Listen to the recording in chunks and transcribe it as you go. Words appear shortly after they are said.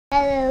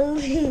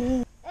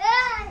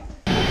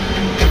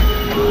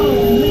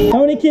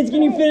kids,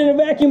 can you fit in a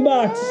vacuum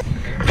box?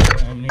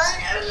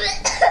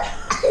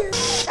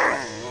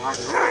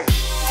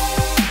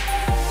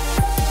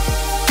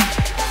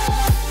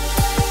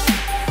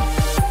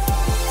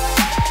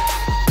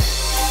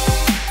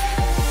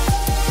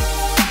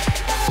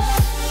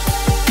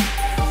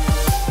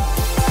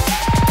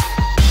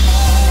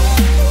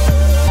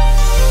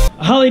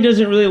 Holly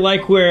doesn't really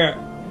like where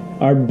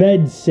our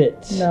bed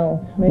sits.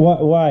 No.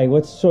 Why?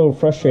 What's so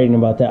frustrating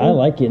about that? I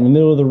like it in the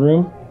middle of the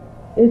room.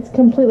 It's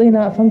completely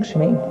not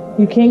functioning.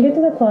 You can't get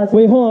to the closet.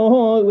 Wait, hold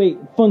on, wait.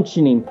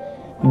 Functioning.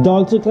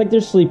 Dogs look like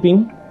they're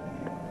sleeping.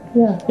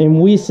 Yeah.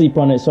 And we sleep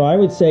on it, so I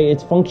would say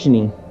it's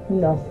functioning.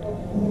 No.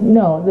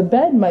 No, the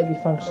bed might be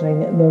functioning.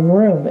 The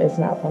room is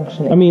not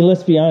functioning. I mean,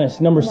 let's be honest.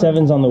 Number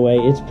 7's on the way.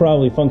 It's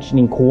probably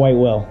functioning quite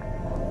well.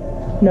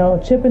 No,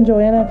 Chip and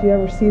Joanna, if you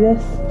ever see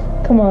this,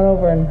 come on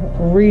over and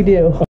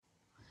redo.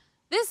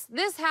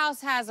 This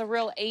house has a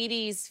real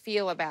 80s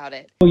feel about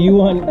it. Oh, you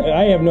want?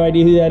 I have no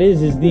idea who that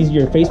is. Is these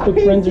your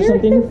Facebook friends or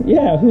something?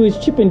 Yeah, who is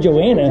Chip and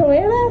Joanna? Chip and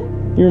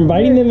Joanna? You're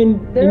inviting them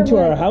into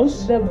our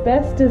house? The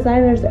best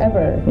designers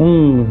ever.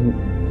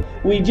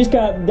 We just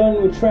got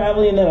done with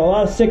traveling and then a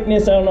lot of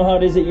sickness. I don't know how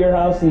it is at your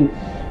house. And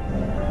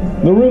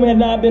the room had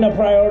not been a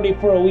priority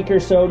for a week or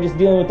so, just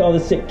dealing with all the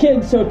sick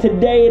kids. So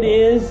today it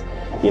is,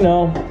 you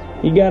know,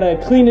 you gotta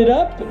clean it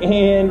up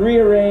and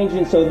rearrange,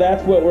 and so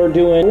that's what we're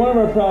doing. One of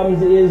our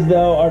problems is,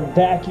 though, our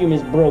vacuum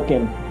is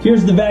broken.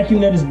 Here's the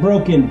vacuum that is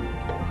broken.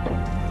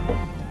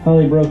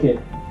 Holly broke it.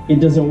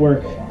 It doesn't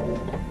work.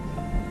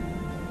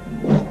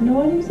 No,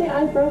 why do you say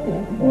I broke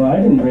it? Well, I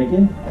didn't break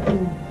it.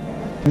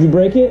 Did you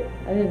break it?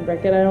 I didn't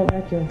break it. I don't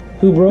vacuum.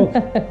 Who broke?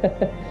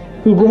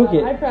 Who broke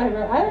it? I probably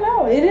broke. I don't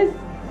know.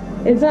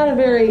 It's not a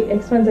very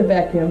expensive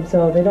vacuum,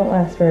 so they don't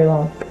last very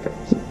long.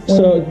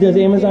 So does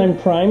Amazon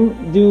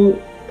Prime do?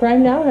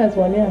 Prime Now has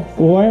one, yes.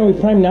 Well, why aren't we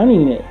Prime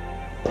Nowing it?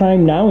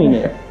 Prime Nowing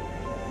it.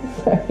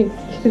 Sorry,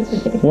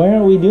 excuse me. Why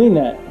aren't we doing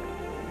that?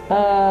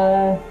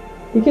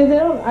 Because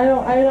I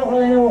don't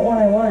really know what one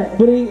I want.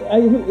 But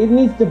it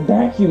needs to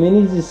vacuum. It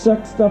needs to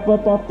suck stuff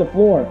up off the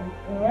floor.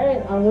 All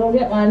right, I'll go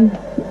get one.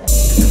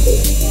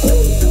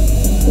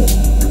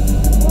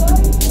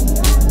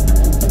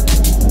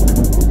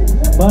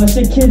 Well, I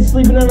said kids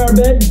sleeping on our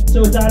bed,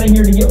 so it's out of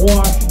here to get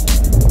washed.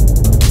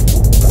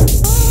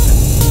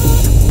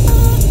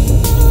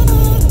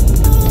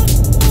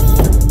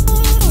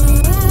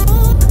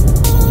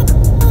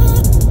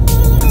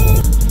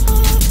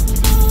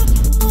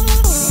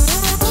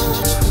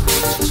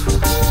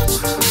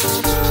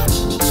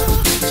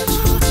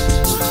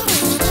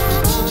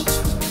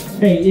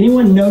 Hey,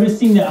 anyone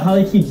noticing that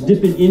Holly keeps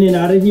dipping in and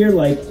out of here,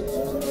 like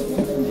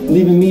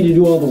leaving me to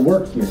do all the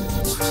work here?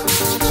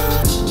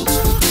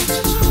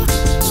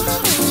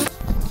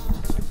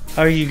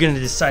 How are you going to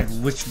decide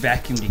which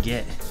vacuum to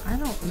get? I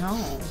don't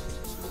know.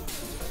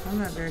 I'm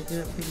not very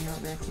good at picking out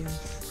vacuums.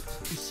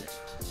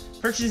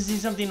 Purchasing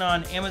something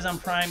on Amazon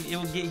Prime, it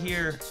will get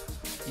here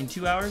in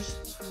 2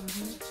 hours.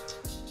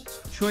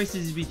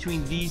 Choices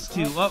between these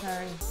two. Oh,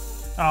 sorry.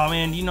 Oh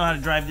man, do you know how to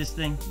drive this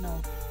thing?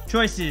 No.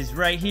 Choices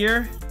right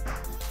here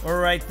or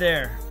right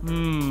there.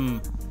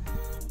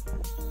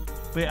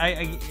 But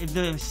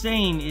the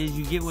saying is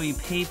you get what you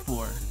pay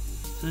for.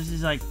 So this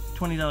is like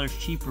 $20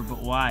 cheaper, but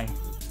why?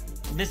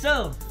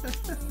 Bissell.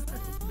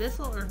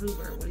 Bissell or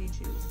Hoover? What do you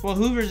choose? Well,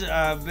 Hoover's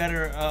a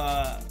better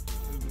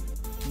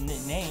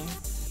name.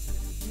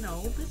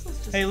 No, Bissell's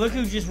just... Hey, look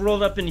who just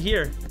rolled up in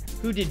here.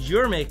 Who did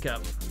your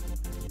makeup?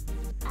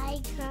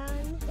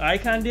 Icon.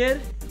 Icon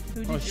did?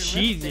 Who did Oh, your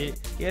she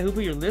lipstick? did. Yeah, who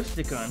put your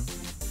lipstick on?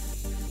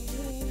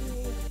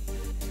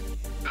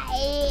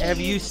 Have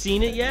you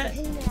seen it yet?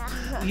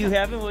 No. You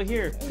haven't? Well,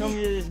 here, come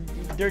to this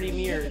dirty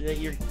mirror that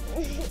you're...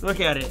 Look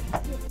at it.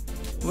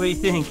 What do you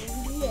think?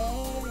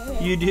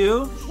 You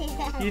do?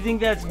 You think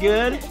that's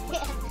good?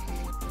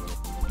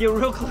 Get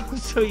real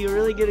close so you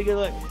really get a good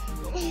look.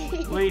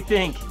 What do you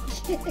think?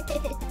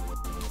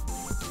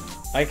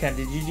 Icon,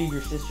 did you do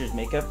your sister's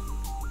makeup?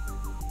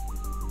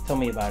 Tell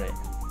me about it.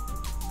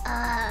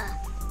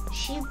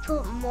 She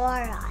put more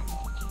on it.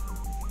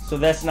 So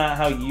that's not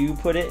how you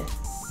put it?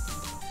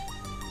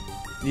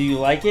 Do you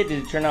like it?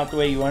 Did it turn out the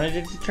way you wanted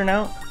it to turn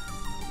out?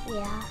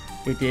 Yeah.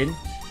 It did?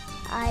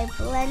 I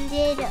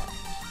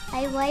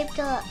wiped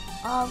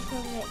all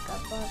her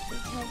makeup off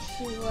because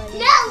she wanted.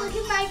 Now look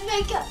at my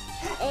makeup.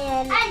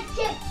 And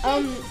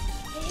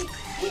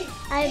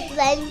I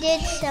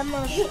blended some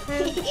of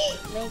her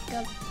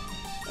makeup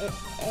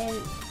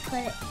and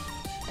put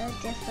a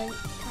different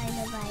kind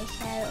of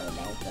eyeshadow and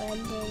I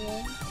blended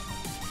in.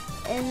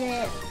 And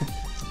then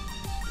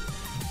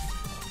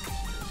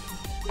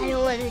I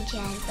don't want to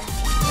chat about it.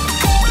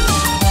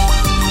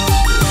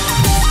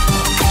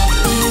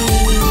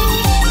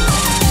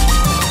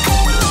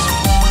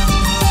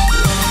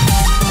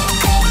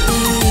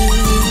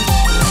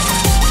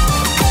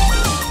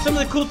 Some of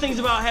the cool things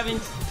about having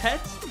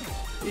pets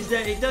is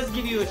that it does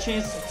give you a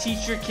chance to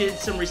teach your kids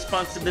some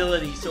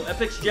responsibility. So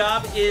Epic's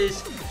job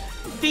is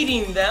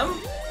feeding them,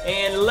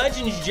 and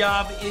Legend's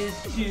job is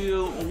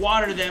to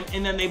water them,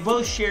 and then they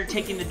both share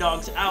taking the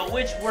dogs out,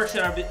 which works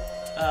in our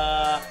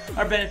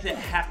our benefit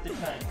half the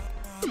time.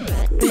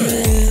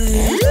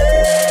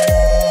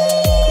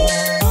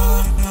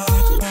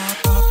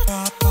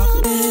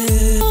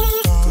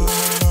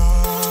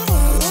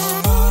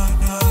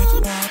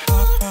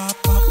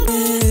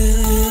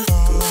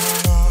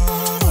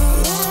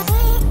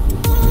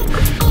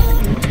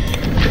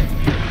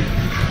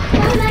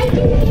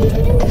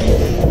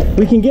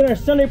 We can get our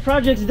Sunday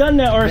projects done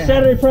now, or our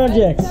Saturday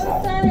projects. I'm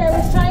so sorry, I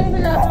was trying to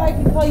figure out how I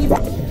could call you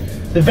back.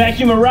 The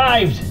vacuum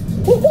arrived.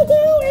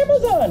 Woohoo,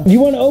 Amazon! Do you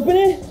want to open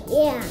it?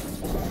 Yeah.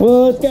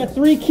 Well, it's got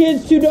 3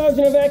 kids, 2 dogs,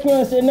 and a vacuum.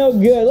 I said, no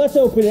good. Let's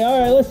open it. All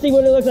right, let's see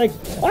what it looks like.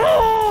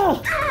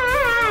 Ah!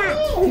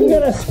 We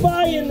got a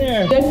spy in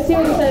there. You have to see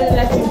what the side of the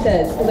vacuum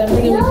says, because I'm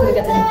thinking we could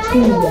have gotten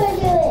 2.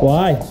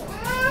 Why?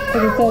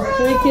 Because it says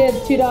 3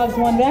 kids, 2 dogs,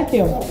 1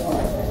 vacuum.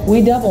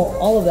 We double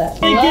all of that.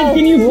 Hey, kids,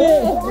 can you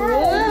fit?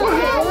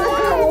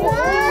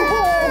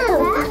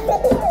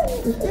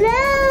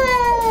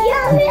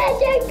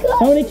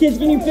 How many kids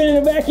can you fit in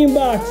a vacuum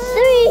box?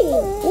 3.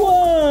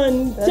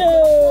 1, 2, 3.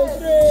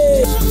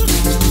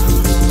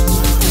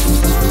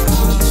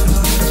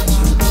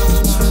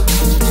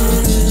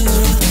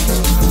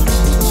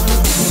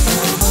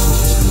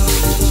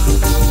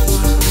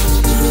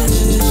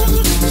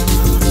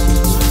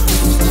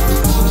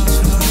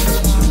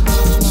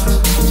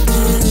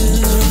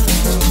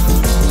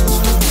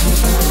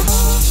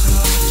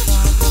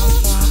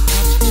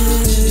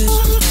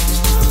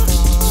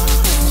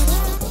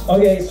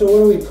 Okay, so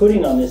what are we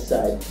putting on this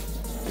side?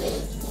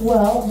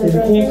 Well, the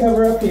Because we can't dresser,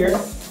 cover up here.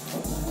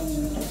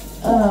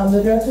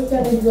 the dresser's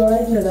got to go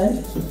right here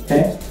then.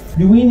 Okay.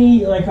 Do we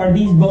need, like, are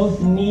these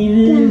both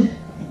needed?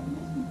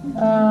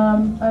 I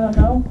don't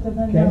know,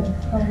 depending on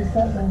how we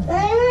set them.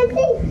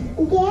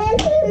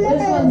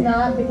 This one's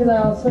not, because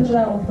I'll switch it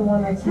out with the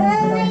one that's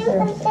next to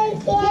downstairs.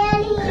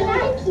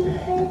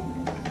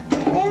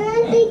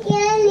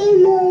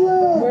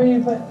 Where do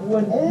you put,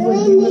 would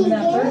you move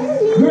that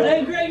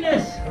first?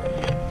 Greatness!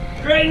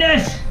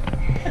 Greatness!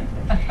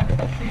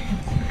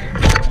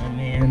 Oh,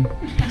 man.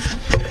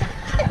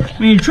 I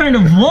mean, you're trying to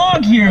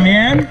vlog here,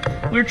 man.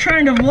 We're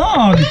trying to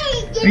vlog.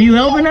 Are you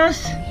helping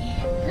us?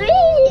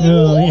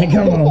 Oh, yeah,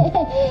 come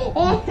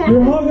on.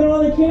 You're hogging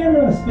all the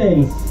camera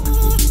space.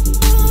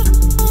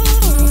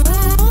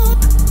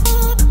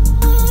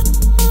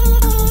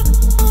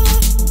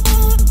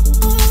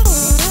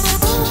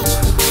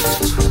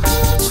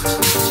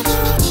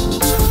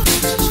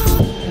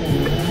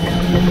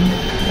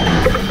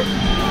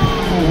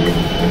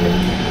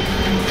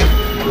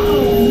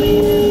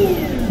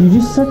 You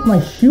just sucked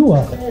my shoe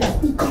up.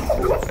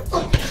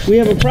 We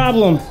have a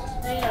problem.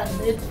 Hang on,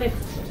 it's fixed.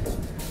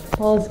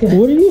 All is good.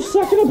 What are you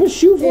sucking up a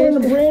shoe for in a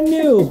brand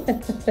new?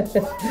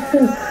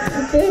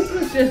 This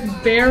was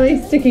just barely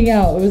sticking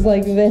out. It was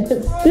like this.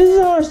 This is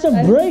how our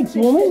stuff breaks,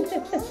 woman.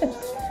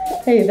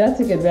 Hey, that's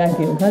a good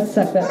vacuum. Let's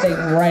suck that thing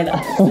right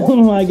up. Oh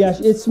my gosh,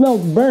 it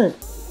smells burnt.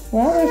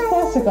 Well, there's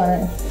plastic on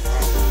it.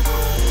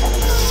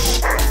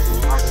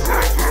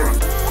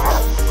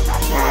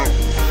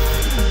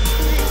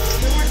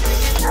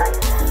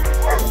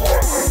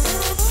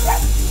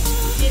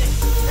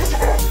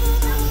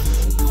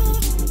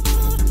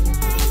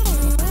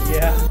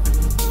 Yeah.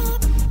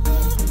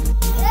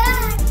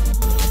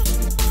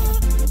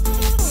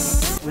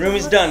 Room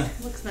is done.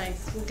 Looks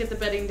nice. We'll get the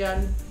bedding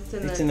done.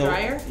 It's in the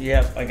dryer?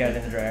 Yep, I got it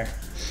in the dryer.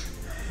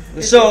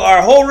 So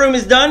our whole room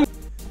is done.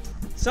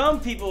 Some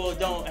people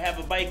don't have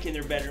a bike in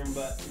their bedroom,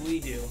 but we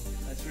do.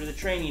 That's where the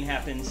training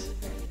happens.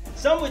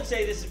 Some would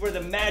say this is where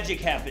the magic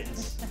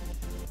happens.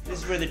 This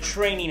is where the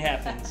training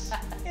happens.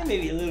 And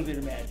maybe a little bit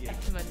of magic.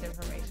 Too much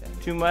information.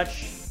 Too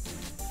much?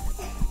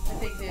 I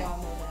think they all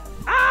know that.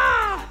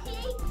 Ah!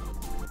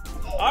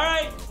 All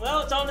right,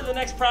 well, it's on to the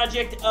next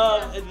project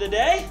of the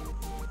day,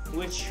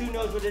 which who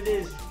knows what it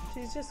is.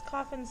 She's just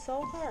coughing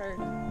so hard.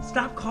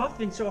 Stop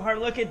coughing so hard.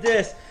 Look at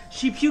this.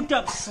 She puked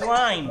up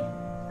slime.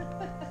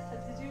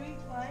 Did you eat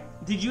slime?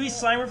 Did you eat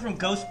Slimer from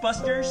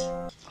Ghostbusters?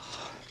 What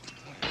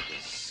a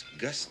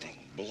disgusting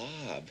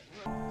blob.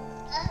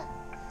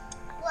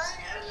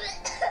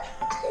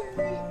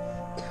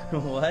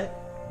 What?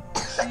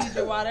 You need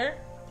your water?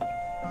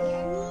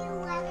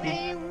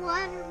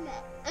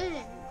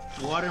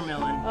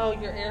 Watermelon. Oh,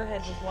 your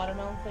airhead was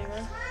watermelon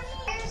flavor?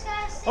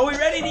 Are we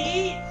ready to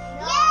eat?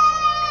 Yeah!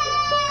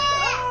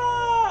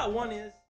 Ah, one is.